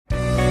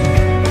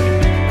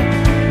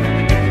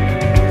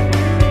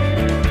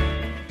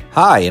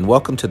Hi, and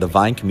welcome to the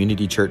Vine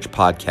Community Church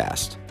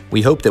podcast.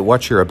 We hope that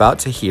what you're about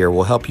to hear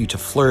will help you to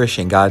flourish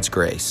in God's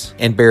grace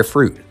and bear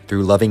fruit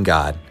through loving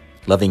God,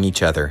 loving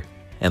each other,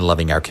 and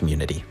loving our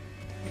community.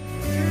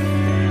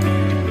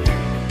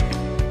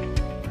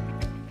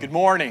 Good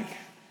morning.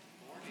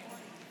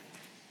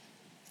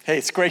 Hey,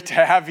 it's great to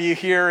have you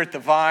here at the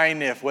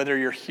Vine, whether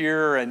you're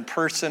here in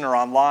person or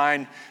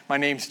online. My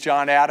name's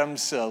John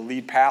Adams,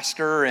 lead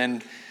pastor,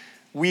 and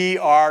we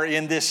are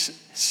in this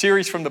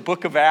series from the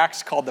book of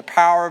Acts called The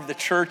Power of the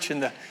Church in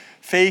the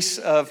Face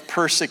of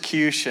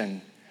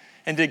Persecution.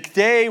 And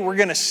today we're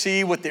going to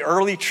see what the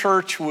early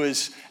church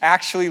was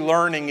actually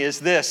learning is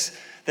this,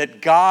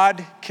 that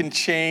God can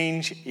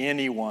change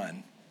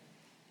anyone.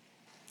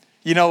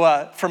 You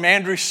know, from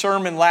Andrew's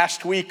sermon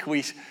last week,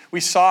 we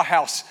saw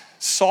how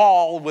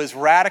Saul was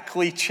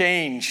radically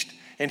changed,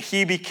 and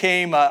he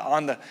became,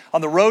 on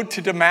the road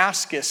to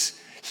Damascus,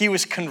 he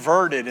was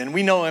converted, and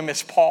we know him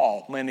as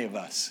Paul, many of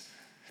us,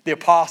 the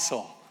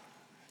apostle.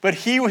 But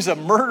he was a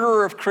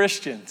murderer of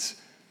Christians.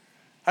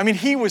 I mean,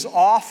 he was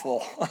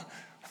awful.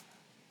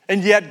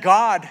 And yet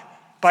God,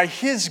 by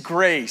his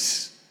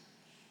grace,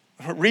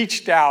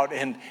 reached out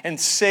and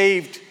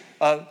saved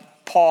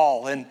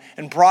Paul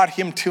and brought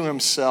him to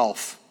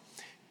himself.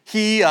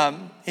 He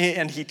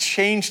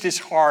changed his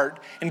heart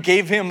and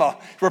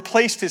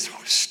replaced his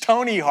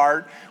stony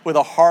heart with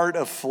a heart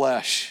of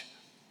flesh.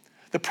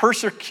 The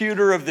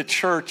persecutor of the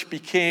church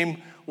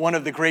became one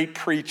of the great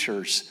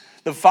preachers.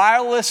 The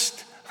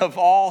vilest of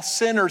all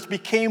sinners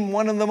became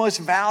one of the most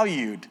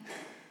valued,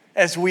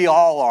 as we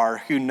all are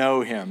who know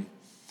him.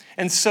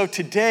 And so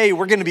today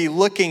we're going to be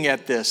looking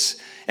at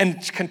this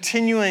and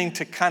continuing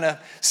to kind of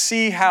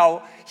see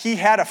how he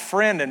had a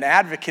friend, an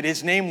advocate.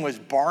 His name was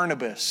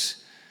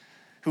Barnabas,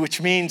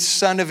 which means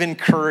son of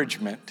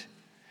encouragement.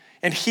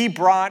 And he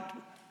brought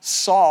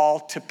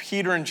Saul to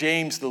Peter and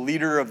James, the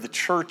leader of the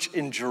church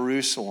in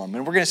Jerusalem.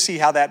 And we're going to see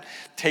how that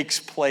takes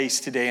place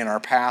today in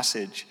our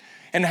passage.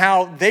 And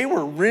how they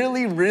were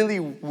really, really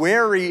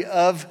wary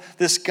of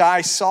this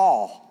guy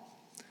Saul.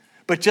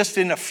 But just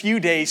in a few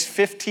days,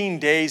 15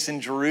 days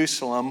in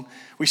Jerusalem,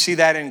 we see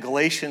that in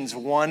Galatians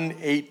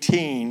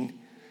 1:18,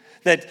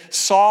 that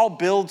Saul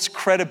builds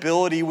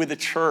credibility with the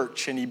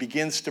church and he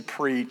begins to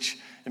preach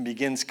and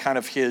begins kind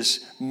of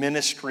his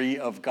ministry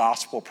of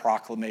gospel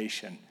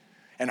proclamation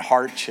and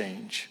heart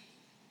change.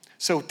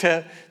 So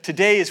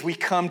today as we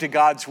come to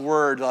God's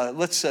word,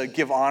 let's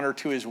give honor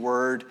to his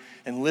word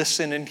and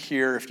listen and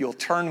hear. If you'll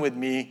turn with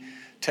me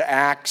to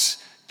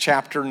Acts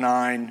chapter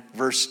 9,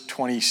 verse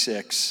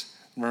 26.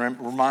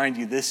 Remind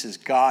you, this is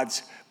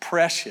God's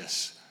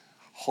precious,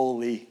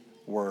 holy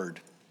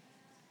word.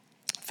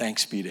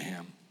 Thanks be to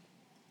him.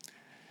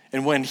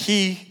 And when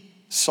he,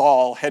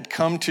 Saul, had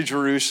come to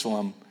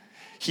Jerusalem,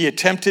 he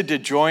attempted to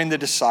join the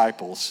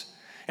disciples,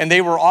 and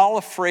they were all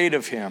afraid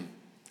of him,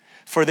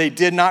 for they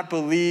did not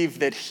believe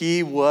that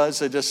he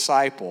was a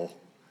disciple.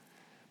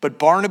 But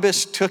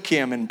Barnabas took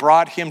him and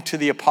brought him to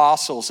the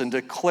apostles and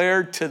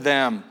declared to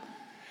them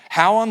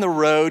how on the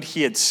road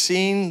he had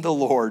seen the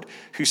Lord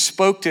who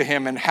spoke to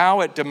him, and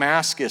how at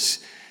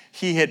Damascus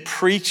he had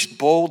preached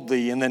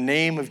boldly in the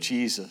name of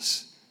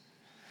Jesus.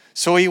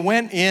 So he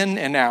went in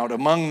and out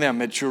among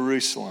them at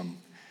Jerusalem,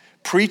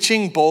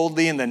 preaching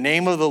boldly in the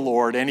name of the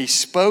Lord, and he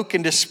spoke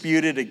and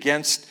disputed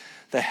against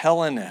the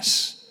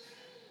Hellenists.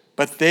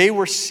 But they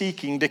were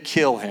seeking to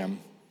kill him.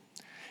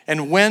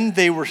 And when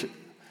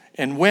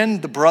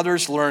the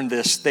brothers learned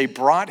this, they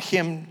brought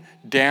him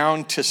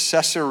down to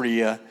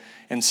Caesarea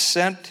and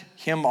sent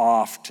him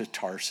off to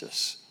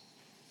Tarsus.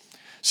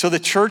 So the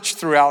church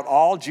throughout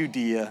all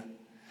Judea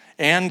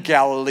and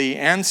Galilee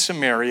and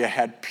Samaria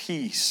had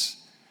peace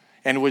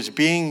and was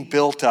being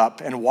built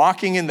up and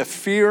walking in the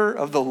fear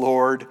of the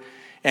Lord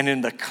and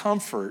in the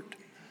comfort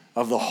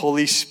of the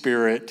Holy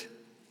Spirit,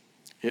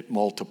 it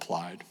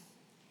multiplied.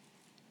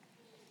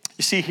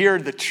 You see, here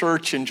the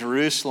church in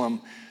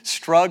Jerusalem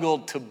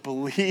struggled to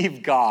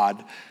believe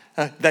God,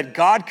 that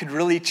God could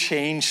really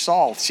change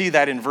Saul. See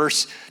that in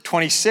verse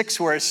 26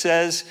 where it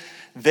says,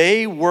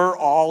 they were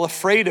all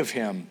afraid of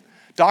him.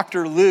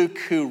 Dr. Luke,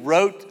 who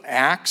wrote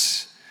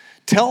Acts,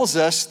 tells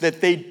us that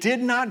they did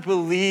not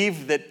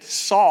believe that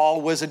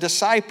Saul was a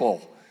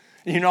disciple.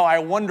 You know, I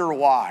wonder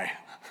why.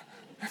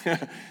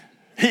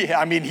 He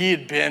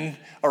had been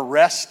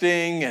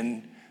arresting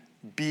and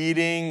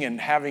beating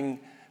and having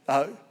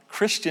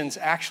Christians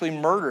actually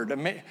murdered.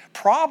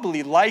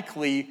 Probably,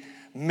 likely,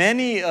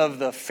 many of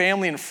the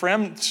family and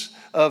friends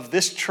of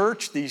this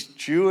church, these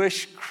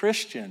Jewish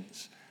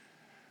Christians,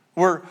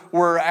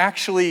 were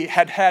actually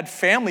had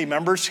family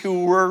members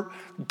who were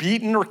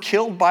beaten or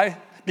killed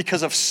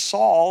because of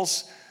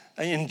Saul's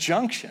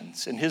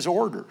injunctions and his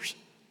orders.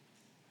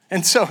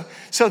 And so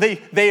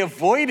they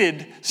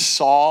avoided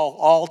Saul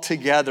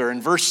altogether.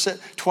 And verse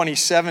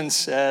 27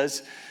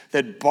 says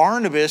that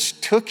Barnabas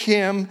took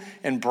him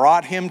and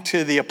brought him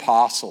to the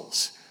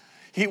apostles.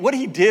 What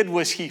he did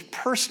was he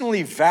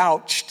personally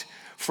vouched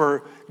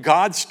for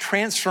God's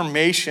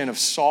transformation of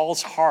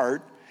Saul's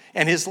heart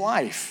and his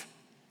life.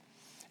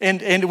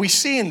 And we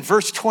see in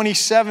verse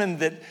 27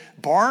 that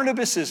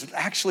Barnabas is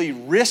actually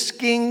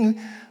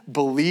risking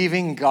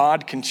believing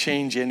God can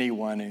change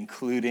anyone,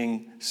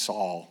 including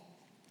Saul.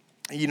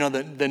 You know,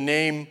 the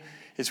name,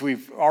 as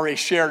we've already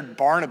shared,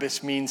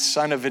 Barnabas means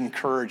son of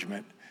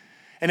encouragement.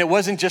 And it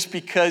wasn't just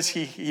because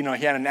he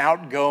had an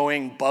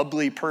outgoing,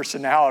 bubbly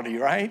personality,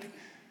 right?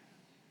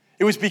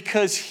 It was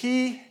because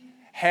he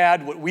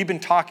had what we've been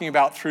talking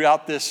about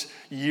throughout this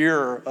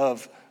year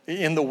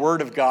in the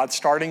Word of God,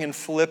 starting in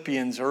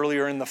Philippians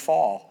earlier in the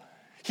fall.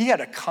 He had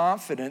a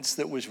confidence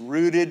that was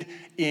rooted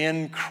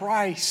in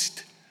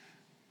Christ.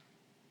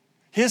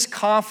 His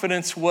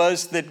confidence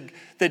was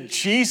that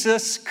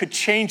Jesus could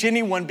change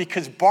anyone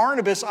because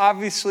Barnabas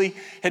obviously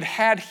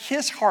had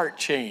his heart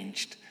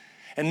changed.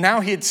 And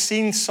now he had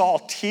seen Saul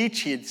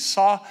teach, he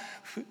saw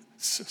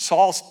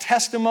Saul's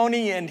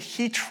testimony, and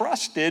he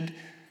trusted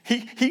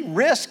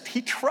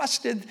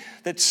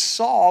that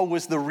Saul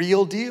was the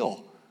real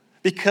deal.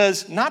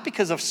 Not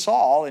because of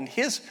Saul and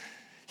his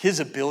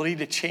ability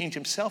to change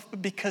himself,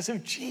 but because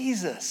of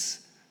Jesus.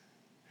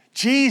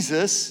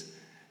 Jesus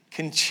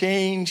can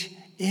change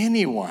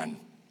anyone.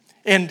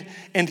 And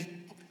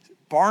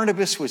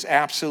Barnabas was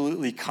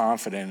absolutely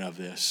confident of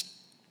this.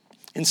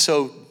 And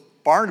so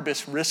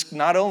Barnabas risked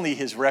not only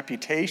his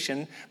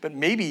reputation, but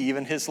maybe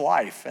even his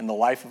life and the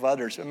life of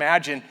others.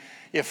 Imagine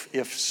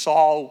if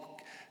Saul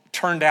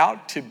turned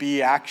out to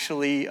be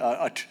actually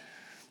an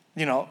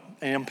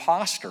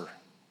imposter.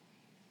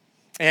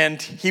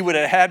 And he would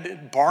have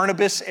had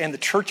Barnabas and the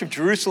church of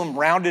Jerusalem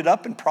rounded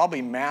up and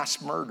probably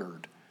mass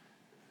murdered.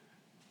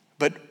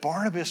 But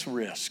Barnabas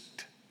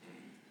risked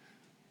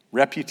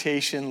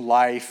reputation,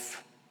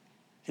 life,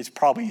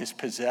 probably his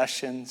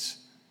possessions,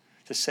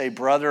 to say,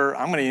 brother,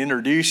 I'm going to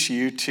introduce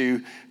you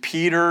to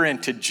Peter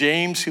and to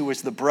James, who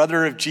was the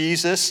brother of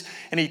Jesus.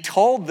 And he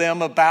told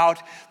them about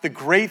the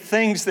great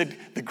things, the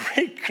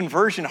great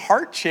conversion,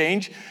 heart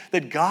change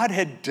that God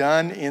had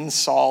done in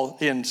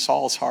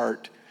Saul's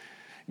heart.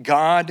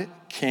 God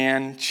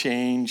can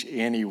change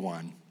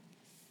anyone.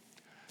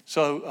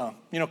 So,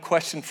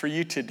 question for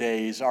you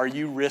today is, are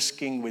you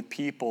risking with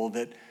people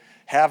that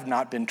have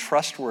not been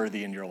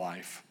trustworthy in your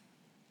life?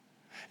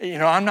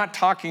 I'm not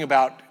talking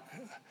about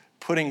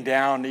putting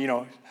down,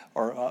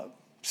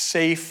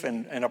 safe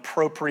and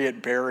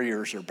appropriate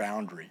barriers or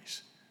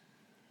boundaries.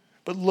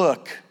 But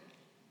look,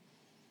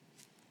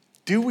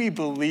 do we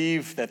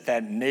believe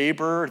that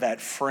neighbor, that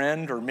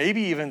friend, or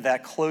maybe even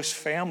that close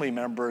family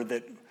member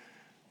that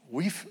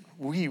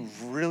we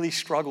really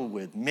struggle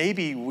with,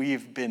 maybe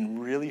we've been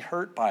really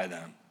hurt by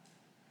them,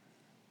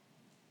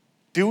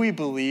 do we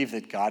believe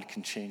that God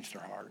can change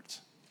their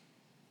hearts?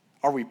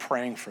 Are we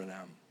praying for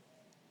them?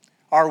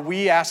 Are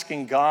we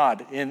asking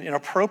God in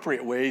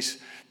appropriate ways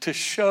to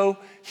show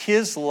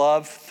His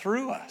love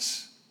through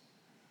us?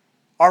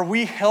 Are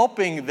we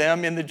helping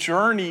them in the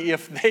journey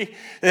if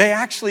they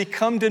actually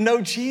come to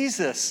know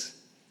Jesus?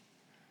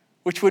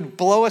 Which would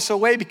blow us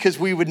away, because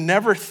we would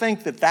never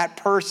think that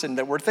person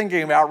that we're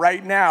thinking about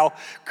right now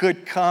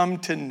could come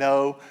to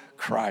know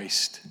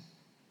Christ.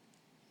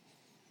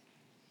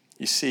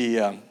 You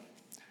see,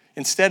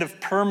 instead of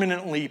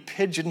permanently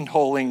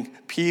pigeonholing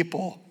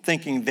people,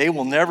 thinking they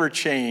will never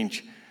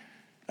change,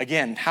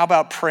 again, how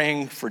about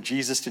praying for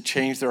Jesus to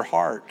change their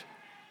heart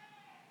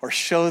or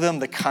show them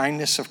the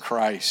kindness of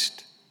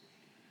Christ?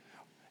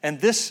 And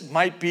this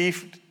might be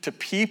to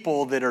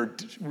people that are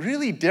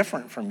really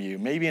different from you,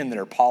 maybe in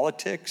their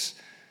politics,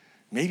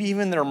 maybe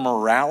even their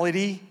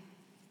morality,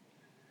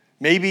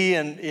 maybe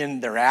in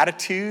their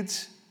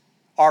attitudes.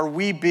 Are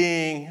we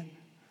being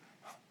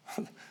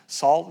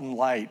salt and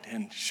light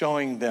and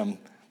showing them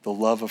the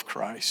love of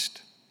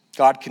Christ?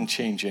 God can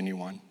change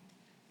anyone.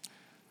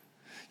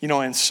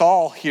 And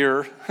Saul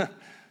here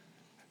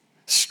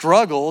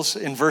struggles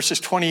in verses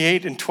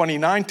 28 and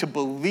 29 to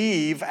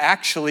believe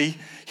actually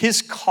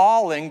his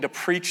calling to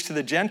preach to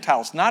the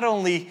Gentiles. Not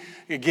only,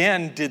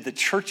 again, did the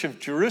church of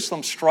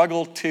Jerusalem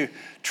struggle to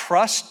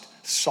trust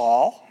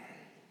Saul,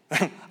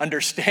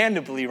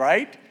 understandably,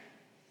 right?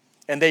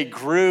 And they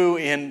grew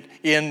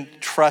in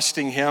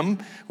trusting him.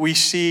 We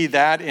see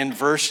that in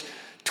verse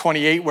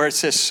 28 where it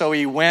says, so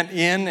he went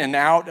in and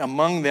out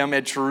among them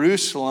at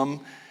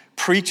Jerusalem,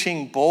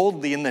 preaching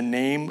boldly in the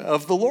name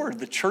of the Lord.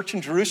 The church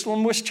in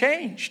Jerusalem was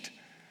changed.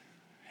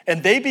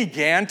 And they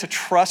began to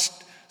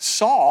trust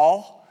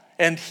Saul,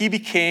 and he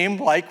became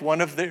like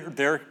one of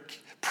their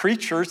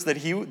preachers that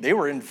they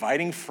were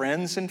inviting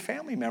friends and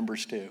family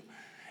members to.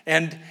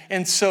 And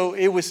so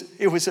it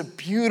was a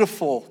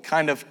beautiful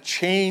kind of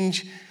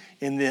change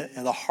in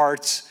the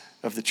hearts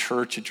of the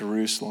church at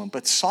Jerusalem.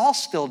 But Saul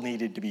still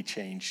needed to be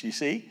changed, you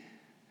see.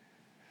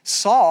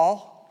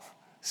 Saul,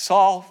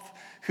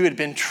 who had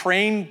been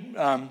trained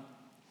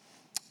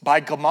by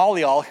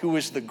Gamaliel, who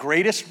was the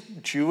greatest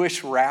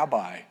Jewish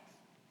rabbi,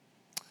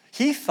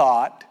 he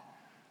thought,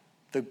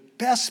 the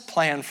best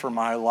plan for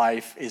my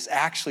life is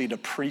actually to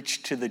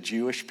preach to the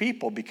Jewish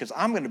people, because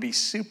I'm going to be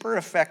super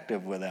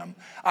effective with them.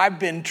 I've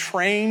been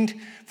trained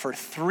for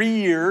 3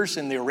 years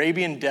in the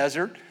Arabian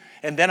desert,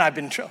 and then I've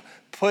been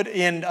put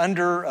in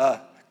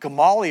under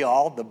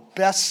Gamaliel, the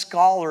best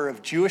scholar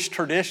of Jewish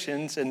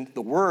traditions and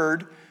the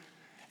word,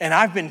 and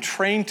I've been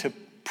trained to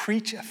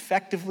preach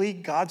effectively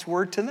God's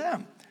word to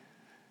them.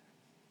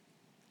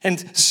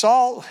 And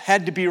Saul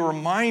had to be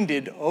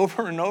reminded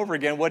over and over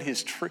again what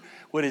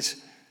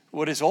his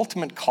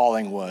ultimate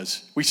calling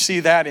was. We see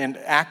that in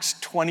Acts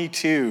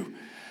 22,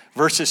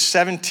 verses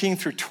 17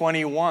 through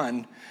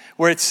 21,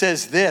 where it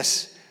says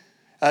this.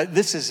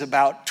 This is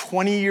about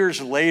 20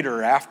 years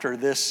later after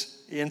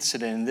this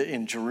incident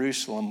in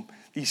Jerusalem,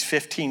 these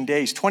 15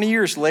 days. 20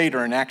 years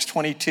later in Acts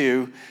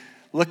 22,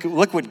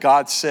 look what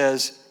God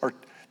says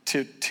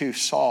to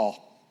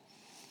Saul.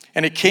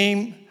 And it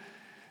came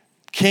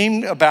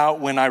about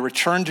when I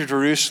returned to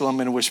Jerusalem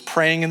and was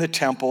praying in the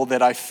temple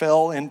that I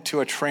fell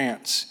into a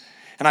trance.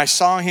 And I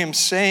saw him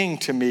saying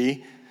to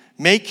me,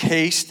 "Make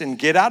haste and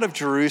get out of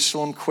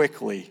Jerusalem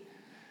quickly,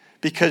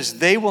 because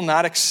they will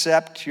not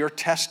accept your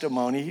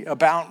testimony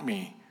about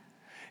me."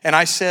 And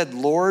I said,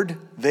 "Lord,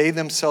 they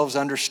themselves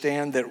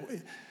understand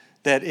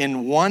that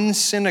in one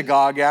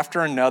synagogue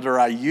after another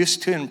I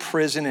used to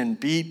imprison and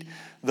beat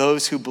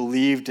those who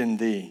believed in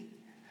thee.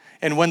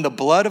 And when the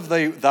blood of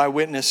thy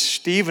witness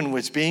Stephen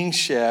was being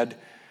shed,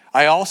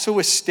 I also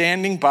was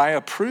standing by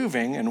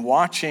approving and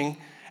watching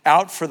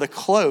out for the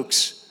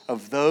cloaks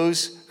of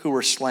those who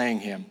were slaying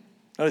him."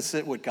 Notice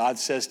what God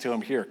says to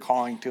him here,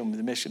 calling to him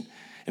the mission.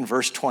 In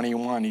verse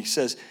 21, he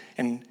says,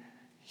 "And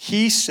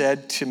he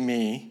said to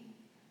me,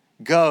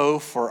 'Go,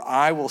 for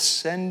I will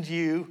send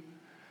you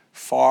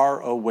far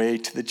away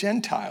to the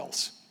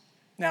Gentiles.'"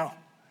 Now,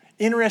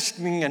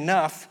 interesting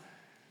enough,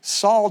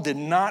 Saul did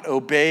not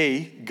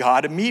obey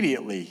God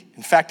immediately.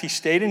 In fact, he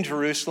stayed in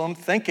Jerusalem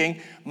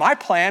thinking, my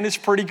plan is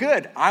pretty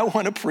good. I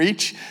want to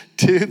preach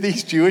to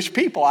these Jewish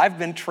people. I've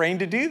been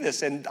trained to do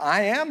this, and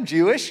I am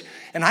Jewish,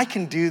 and I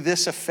can do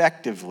this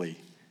effectively.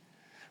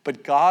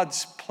 But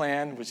God's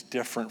plan was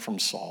different from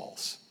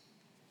Saul's.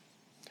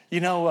 You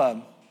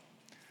know,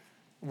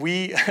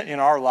 we in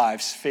our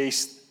lives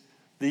face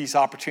these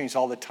opportunities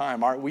all the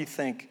time. We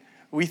think,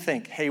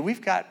 hey,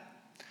 we've got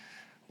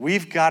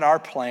our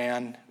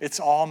plan. It's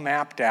all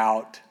mapped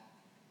out.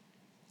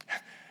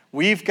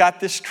 We've got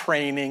this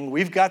training.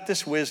 We've got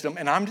this wisdom.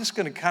 And I'm just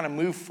going to kind of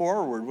move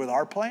forward with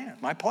our plan,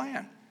 my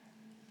plan.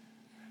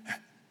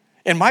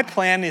 And my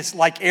plan is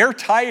like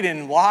airtight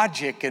in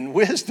logic and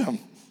wisdom.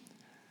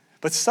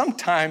 But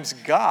sometimes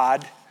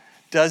God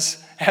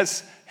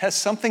has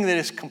something that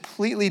is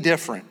completely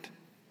different.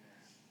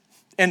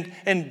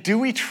 And do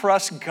we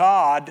trust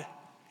God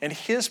and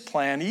his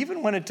plan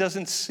even when it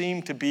doesn't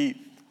seem to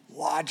be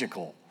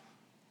logical,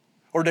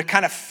 or to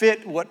kind of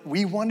fit what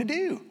we want to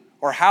do,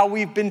 or how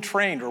we've been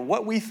trained, or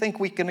what we think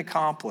we can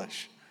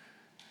accomplish?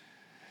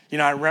 You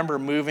know, I remember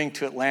moving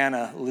to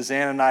Atlanta.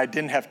 Lizanne and I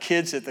didn't have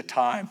kids at the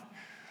time.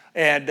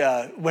 And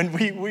when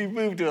we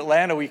moved to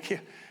Atlanta,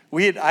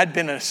 I'd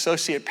been an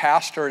associate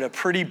pastor at a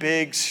pretty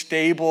big,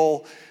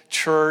 stable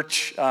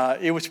church.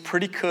 It was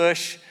pretty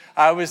cush.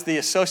 I was the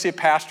associate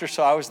pastor,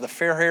 so I was the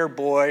fair-haired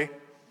boy.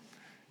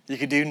 You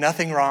could do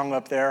nothing wrong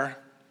up there.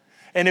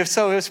 And it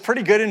was a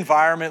pretty good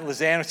environment.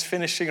 Lizanne was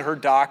finishing her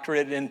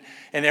doctorate, and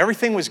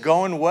everything was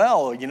going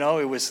well. You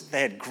know,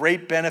 they had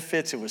great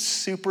benefits. It was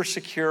super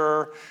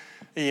secure.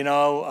 You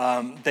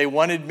know, they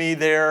wanted me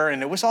there,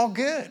 and it was all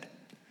good.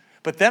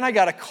 But then I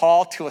got a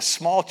call to a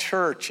small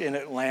church in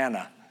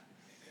Atlanta.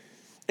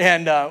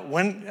 And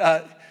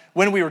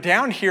when we were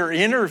down here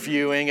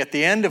interviewing, at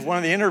the end of one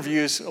of the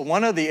interviews,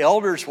 one of the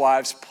elders'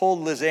 wives pulled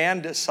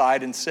Lizanne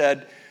aside and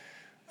said,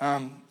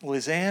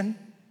 "Lizanne,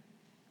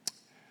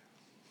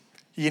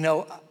 you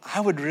know, I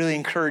would really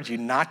encourage you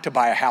not to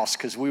buy a house,"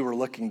 because we were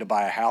looking to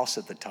buy a house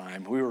at the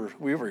time. We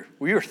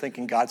were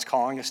thinking God's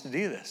calling us to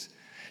do this.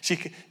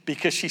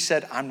 Because she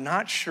said, "I'm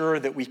not sure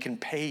that we can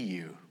pay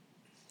you."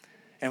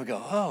 And we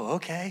go, "Oh,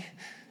 okay."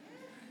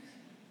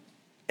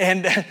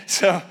 And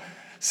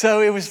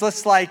so it was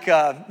just like,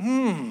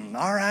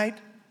 all right.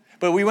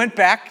 But we went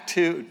back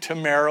to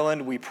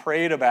Maryland. We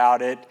prayed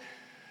about it.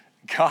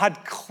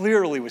 God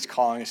clearly was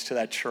calling us to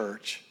that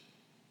church.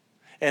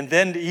 And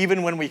then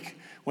even when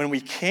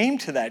we came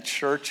to that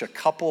church, a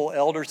couple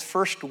elders,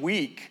 first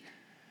week,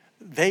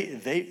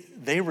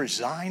 they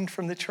resigned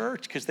from the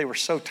church because they were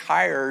so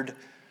tired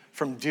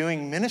from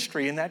doing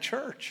ministry in that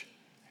church.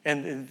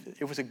 And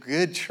it was a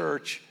good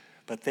church,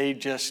 but they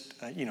just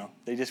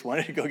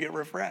wanted to go get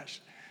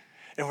refreshed.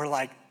 And we're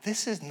like,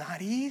 this is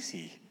not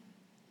easy.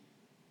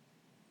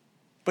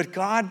 But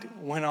God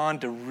went on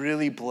to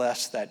really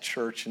bless that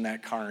church and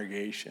that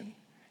congregation.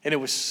 And it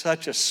was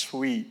such a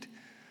sweet,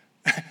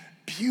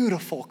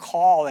 beautiful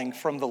calling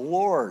from the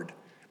Lord.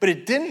 But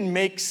it didn't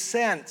make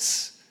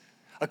sense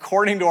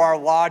according to our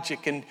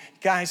logic. And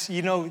guys,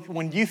 you know,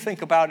 when you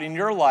think about in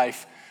your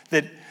life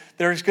that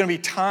there's going to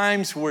be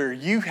times where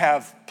you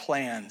have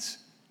plans,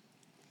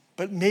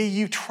 but may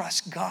you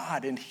trust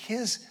God and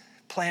his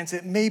plans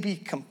that may be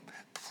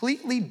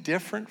completely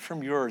different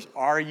from yours.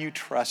 Are you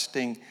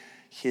trusting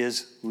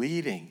his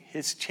leading,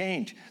 his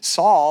change?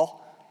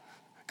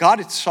 God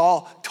had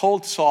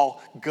told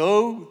Saul,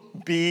 go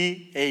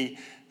be a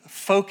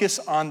focus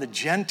on the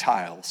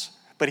Gentiles.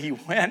 but he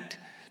went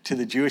to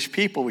the Jewish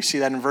people. We see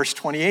that in verse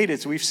 28,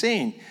 as we've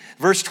seen.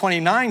 Verse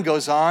 29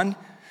 goes on,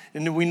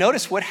 and we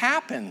notice what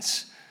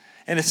happens.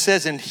 And it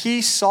says, and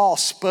he, Saul,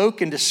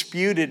 spoke and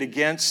disputed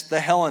against the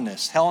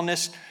Hellenists.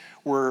 Hellenists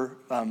were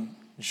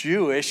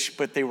Jewish,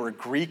 but they were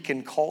Greek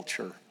in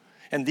culture.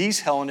 And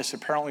these Hellenists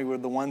apparently were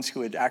the ones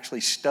who had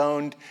actually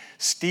stoned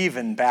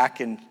Stephen back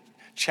in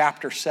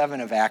chapter 7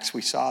 of Acts.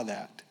 We saw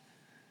that.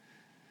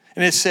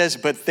 And it says,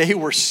 but they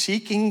were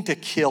seeking to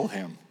kill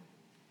him.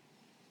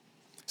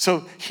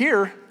 So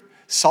here,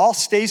 Saul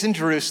stays in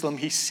Jerusalem.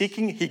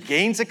 He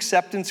gains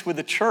acceptance with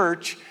the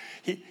church.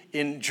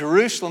 In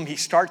Jerusalem, he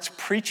starts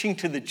preaching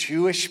to the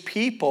Jewish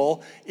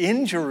people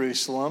in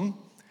Jerusalem,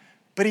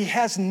 but he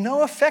has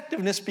no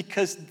effectiveness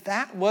because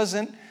that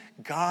wasn't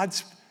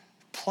God's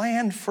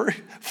plan for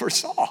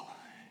Saul.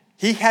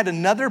 He had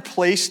another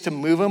place to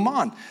move him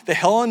on. The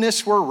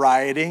Hellenists were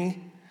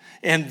rioting,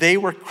 and they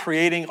were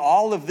creating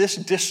all of this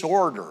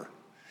disorder.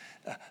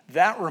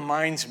 That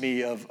reminds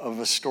me of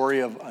a story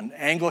of an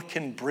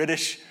Anglican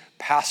British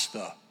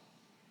pastor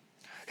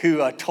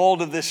who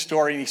told of this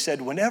story. He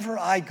said, whenever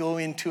I go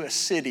into a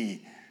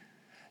city,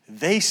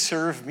 they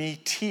serve me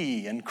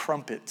tea and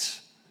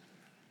crumpets.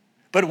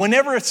 But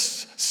whenever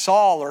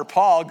Saul or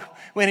Paul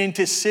went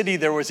into a city,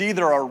 there was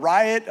either a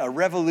riot, a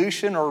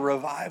revolution, or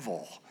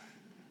revival.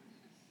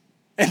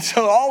 And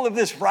so all of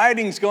this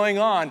rioting's going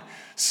on.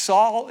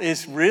 Saul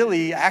is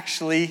really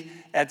actually,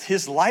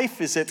 his life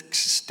is at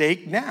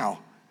stake now.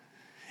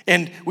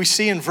 And we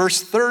see in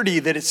verse 30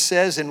 that it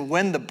says, and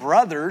when the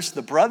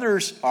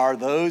brothers are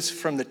those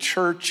from the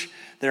church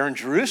there in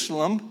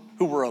Jerusalem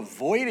who were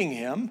avoiding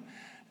him,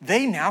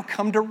 they now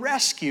come to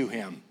rescue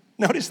him.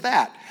 Notice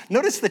that.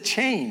 Notice the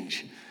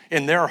change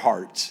in their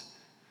hearts.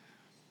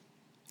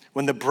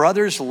 When the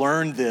brothers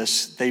learned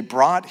this, they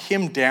brought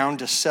him down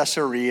to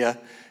Caesarea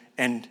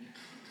and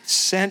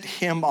sent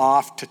him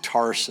off to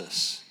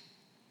Tarsus.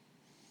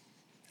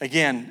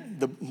 Again,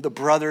 the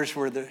brothers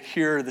were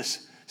the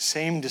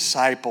same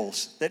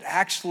disciples that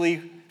actually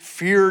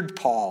feared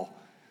Paul.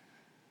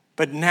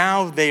 But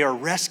now they are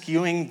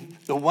rescuing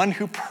the one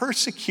who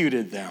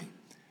persecuted them.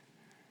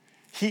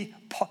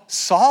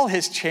 Saul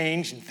has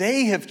changed,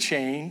 they have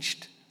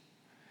changed.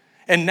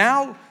 And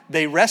now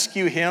they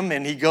rescue him,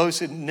 and he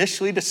goes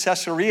initially to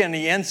Caesarea, and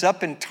he ends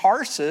up in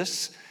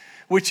Tarsus,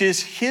 which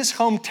is his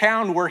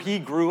hometown where he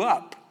grew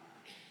up.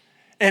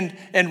 And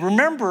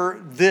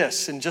remember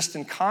this, and just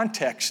in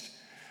context,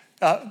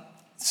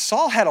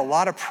 Saul had a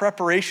lot of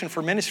preparation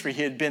for ministry.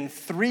 He had been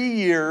 3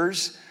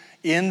 years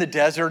in the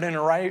desert in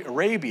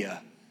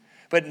Arabia.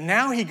 But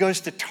now he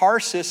goes to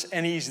Tarsus,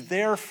 and he's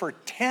there for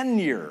 10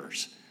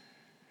 years.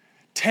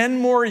 10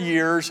 more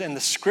years, and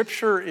the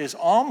scripture is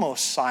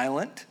almost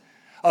silent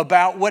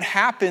about what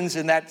happens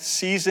in that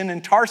season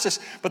in Tarsus.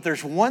 But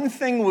there's one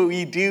thing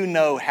we do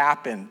know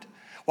happened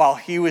while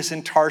he was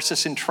in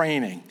Tarsus in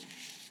training.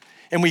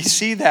 And we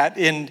see that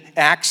in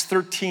Acts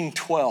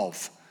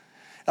 13:12.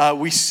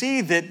 We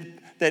see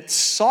that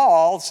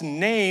Saul's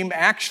name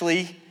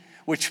actually,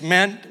 which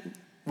meant,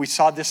 we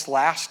saw this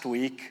last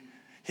week,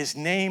 his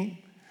name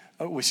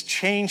was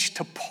changed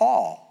to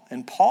Paul.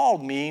 And Paul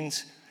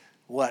means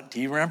what?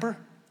 Do you remember?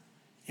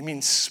 It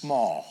means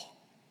small.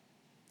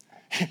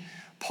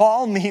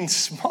 Paul means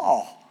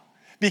small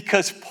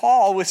because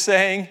Paul was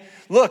saying,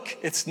 look,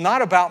 it's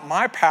not about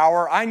my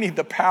power. I need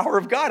the power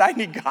of God. I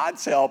need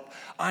God's help.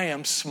 I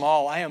am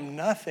small. I am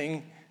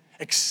nothing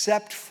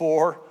except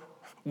for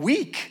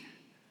weak.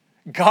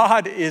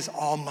 God is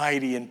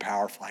almighty and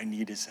powerful. I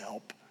need his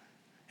help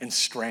and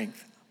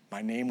strength.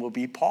 My name will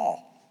be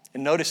Paul.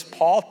 And notice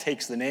Paul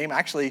takes the name.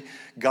 Actually,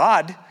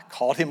 God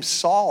called him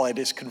Saul at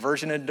his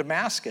conversion in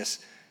Damascus.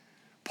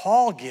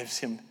 Paul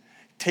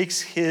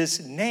takes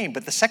his name.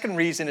 But the second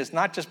reason is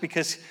not just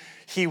because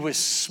he was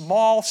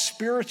small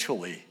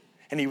spiritually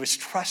and he was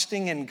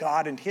trusting in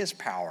God and his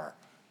power,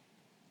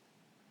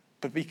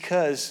 but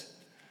because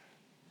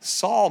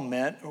Saul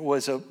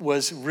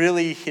was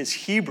really his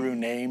Hebrew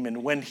name.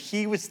 And when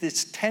he was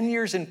this 10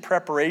 years in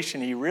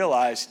preparation, he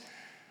realized,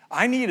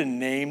 I need a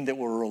name that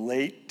will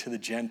relate to the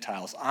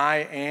Gentiles.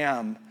 I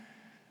am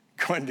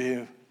going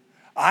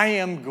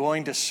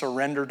to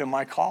surrender to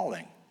my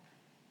calling.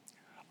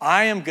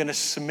 I am going to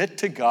submit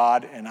to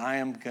God, and I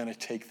am going to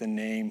take the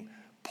name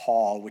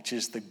Paul, which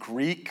is the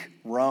Greek,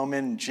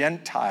 Roman,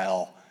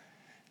 Gentile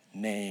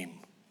name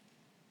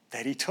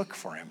that he took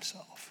for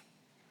himself.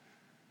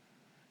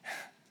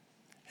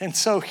 And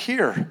so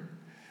here,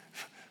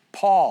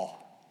 Paul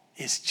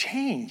is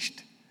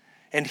changed,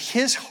 and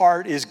his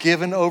heart is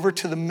given over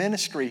to the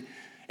ministry.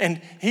 And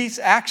he's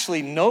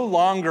actually no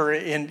longer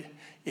in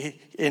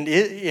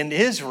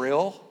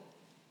Israel.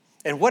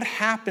 And what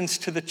happens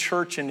to the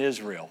church in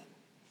Israel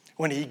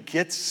when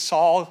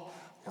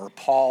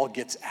Paul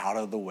gets out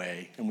of the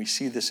way? And we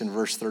see this in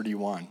verse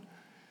 31.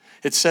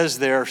 It says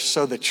there,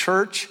 so the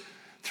church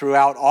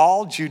throughout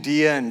all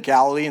Judea and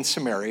Galilee and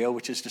Samaria,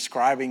 which is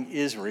describing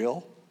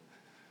Israel,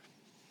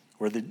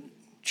 where the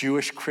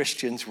Jewish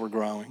Christians were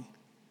growing,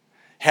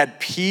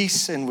 had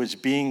peace and was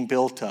being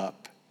built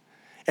up.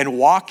 and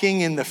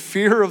walking in the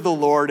fear of the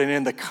Lord and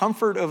in the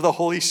comfort of the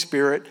Holy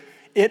Spirit,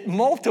 it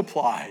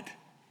multiplied.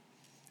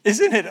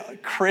 Isn't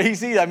it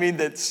crazy? I mean,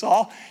 that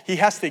Saul, he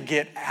has to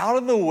get out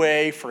of the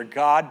way for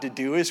God to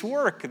do his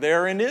work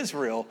there in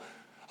Israel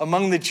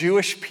among the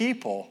Jewish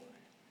people.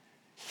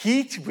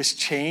 He was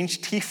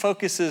changed. He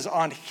focuses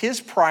on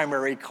his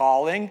primary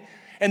calling.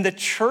 And the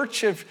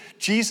church of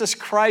Jesus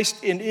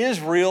Christ in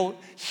Israel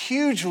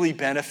hugely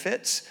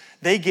benefits.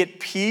 They get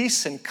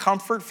peace and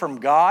comfort from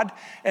God.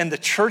 And the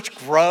church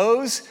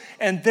grows.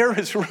 And there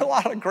is a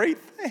lot of great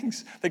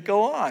things that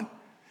go on.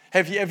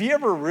 Have you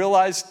ever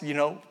realized,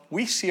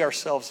 we see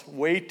ourselves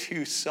way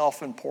too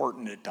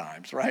self-important at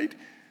times, right?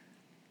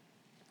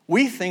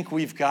 We think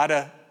we've got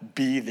to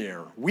be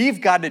there.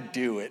 We've got to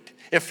do it.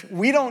 If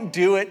we don't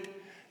do it,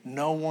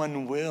 no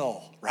one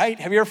will, right?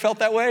 Have you ever felt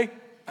that way?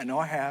 I know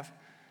I have.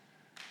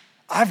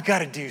 I've got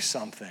to do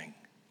something.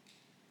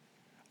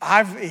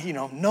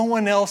 No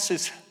one else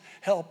is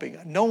helping.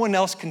 No one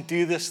else can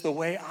do this the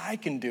way I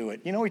can do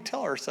it. We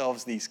tell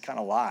ourselves these kind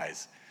of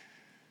lies.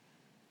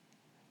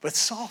 But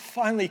Saul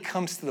finally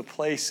comes to the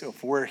place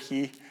of where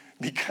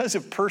because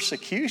of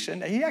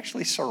persecution, he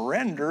actually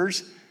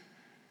surrenders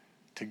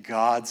to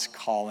God's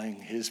calling,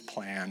 his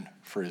plan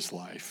for his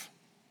life.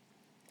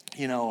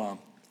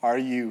 Are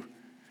you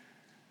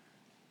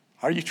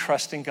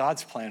trusting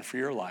God's plan for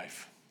your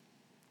life?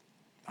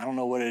 I don't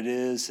know what it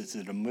is. Is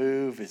it a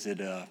move? Is it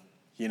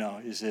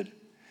is it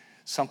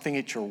something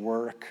at your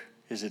work?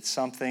 Is it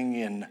something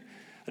in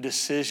a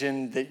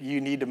decision that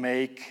you need to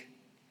make?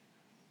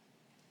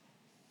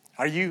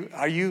 Are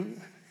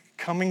you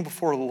coming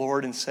before the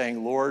Lord and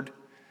saying, Lord,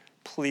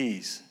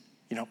 please,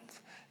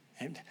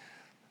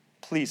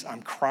 please,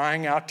 I'm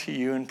crying out to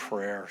you in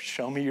prayer.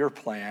 Show me your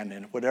plan,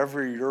 and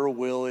whatever your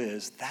will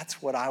is,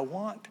 that's what I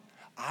want.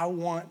 I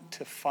want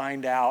to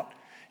find out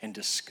and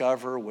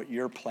discover what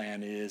your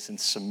plan is and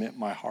submit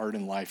my heart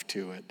and life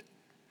to it.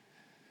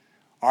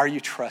 Are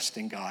you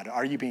trusting God?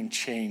 Are you being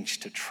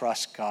changed to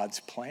trust God's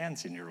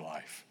plans in your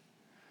life?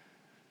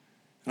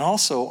 And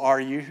also,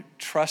 are you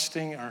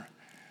trusting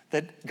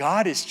that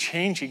God is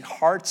changing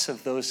hearts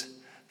of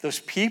those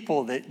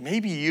people that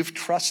maybe you've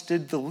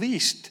trusted the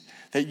least,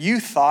 that you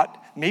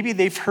thought maybe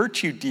they've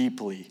hurt you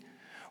deeply,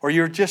 or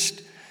you're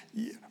just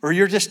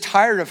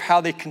tired of how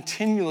they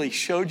continually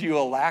showed you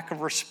a lack of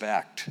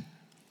respect?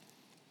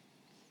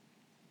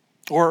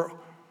 Or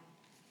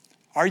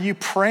are you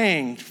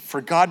praying for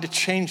God to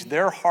change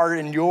their heart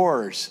and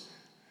yours?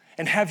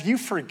 And have you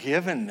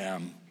forgiven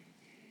them?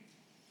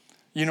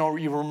 You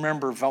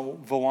remember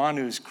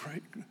Vawanu's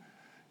great,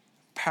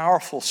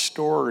 powerful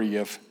story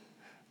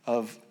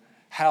of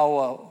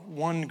how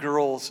one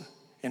girl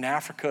in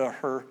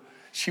Africa,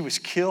 she was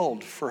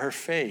killed for her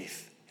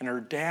faith, and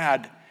her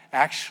dad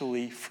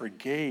actually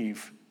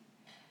forgave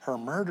her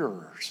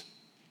murderers.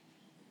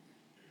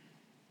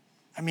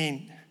 I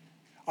mean,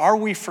 are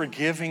we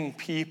forgiving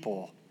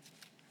people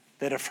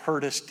that have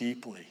hurt us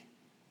deeply?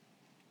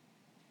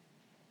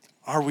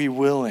 Are we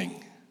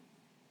willing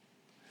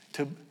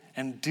to,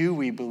 and do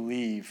we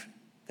believe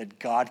that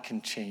God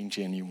can change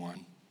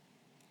anyone?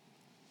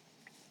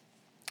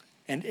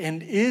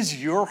 And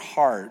is your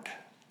heart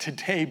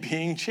today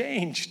being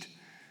changed?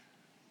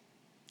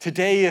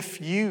 Today,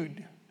 if you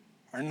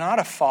are not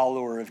a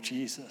follower of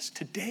Jesus,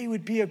 today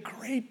would be a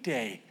great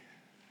day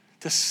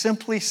to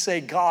simply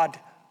say, God,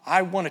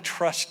 I want to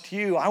trust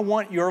you. I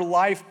want your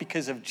life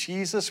because of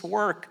Jesus'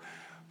 work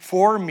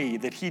for me,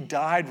 that he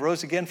died,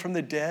 rose again from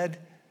the dead,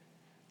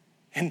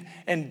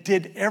 and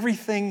did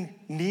everything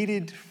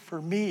needed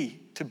for me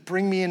to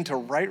bring me into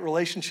right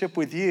relationship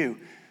with you.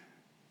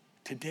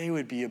 Today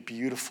would be a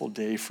beautiful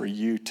day for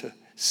you to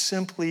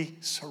simply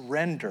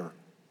surrender,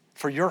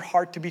 for your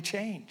heart to be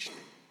changed.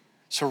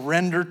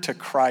 Surrender to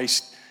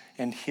Christ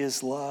and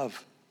his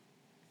love.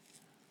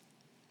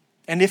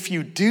 And if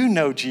you do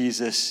know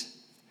Jesus,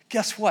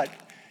 guess what?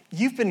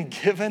 You've been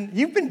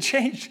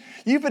changed.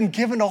 You've been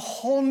given a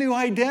whole new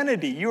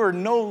identity. You are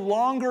no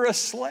longer a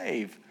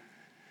slave,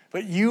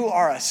 but you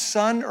are a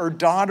son or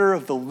daughter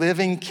of the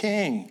living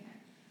King.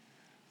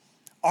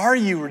 Are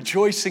you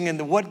rejoicing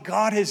in what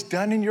God has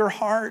done in your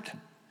heart?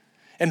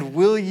 And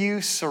will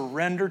you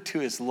surrender to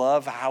his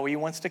love, how he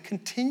wants to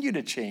continue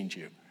to change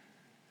you?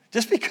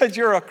 Just because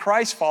you're a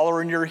Christ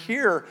follower and you're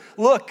here,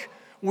 look,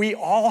 we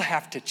all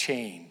have to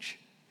change.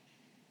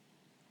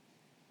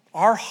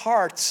 Our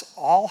hearts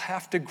all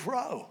have to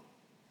grow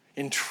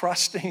in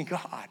trusting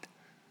God.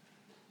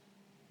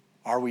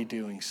 Are we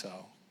doing so?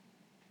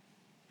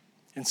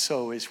 And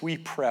so as we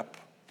prep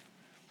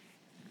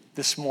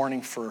this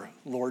morning for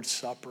Lord's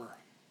Supper,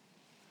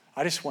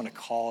 I just want to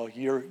call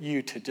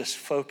you to just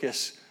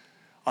focus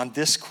on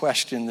this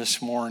question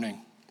this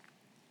morning.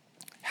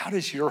 How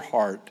does your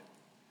heart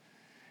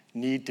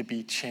need to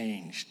be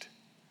changed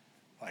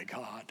by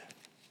God?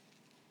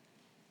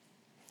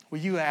 Will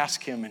you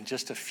ask him in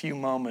just a few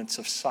moments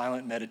of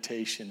silent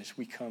meditation as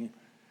we come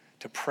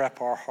to prep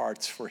our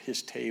hearts for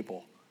his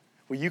table?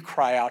 Will you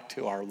cry out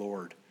to our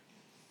Lord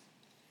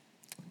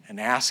and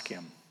ask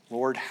him,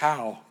 Lord,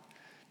 how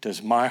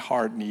does my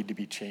heart need to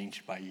be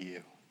changed by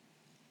you?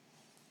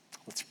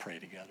 Let's pray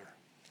together.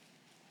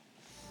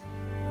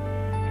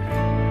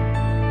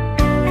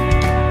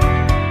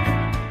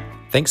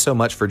 Thanks so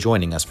much for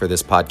joining us for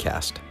this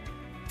podcast.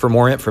 For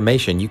more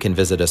information, you can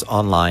visit us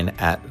online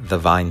at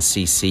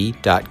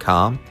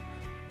thevinecc.com,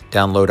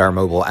 download our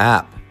mobile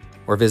app,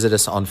 or visit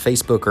us on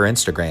Facebook or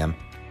Instagram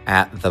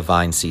at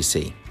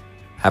thevinecc.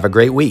 Have a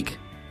great week.